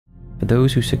For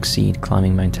those who succeed,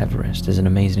 climbing Mount Everest is an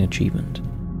amazing achievement,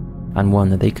 and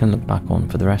one that they can look back on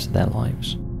for the rest of their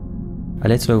lives. A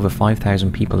little over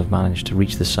 5,000 people have managed to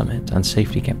reach the summit and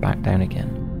safely get back down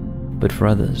again, but for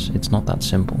others, it's not that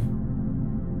simple.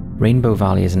 Rainbow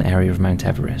Valley is an area of Mount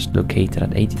Everest located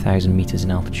at 80,000 meters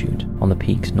in altitude on the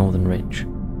peak's northern ridge.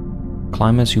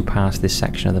 Climbers who pass this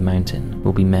section of the mountain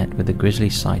will be met with the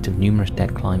grisly sight of numerous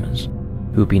dead climbers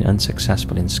who have been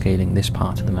unsuccessful in scaling this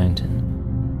part of the mountain,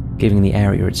 giving the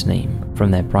area its name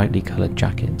from their brightly coloured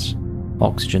jackets,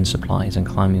 oxygen supplies and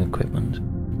climbing equipment.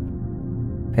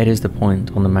 It is the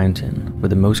point on the mountain where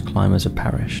the most climbers have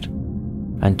perished,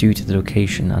 and due to the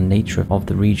location and nature of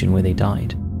the region where they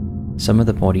died, some of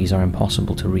the bodies are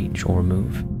impossible to reach or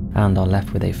remove, and are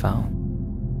left where they fell.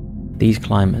 These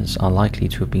climbers are likely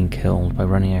to have been killed by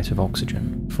running out of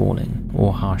oxygen, falling,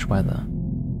 or harsh weather.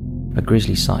 A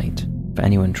grisly sight for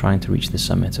anyone trying to reach the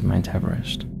summit of Mount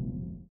Everest.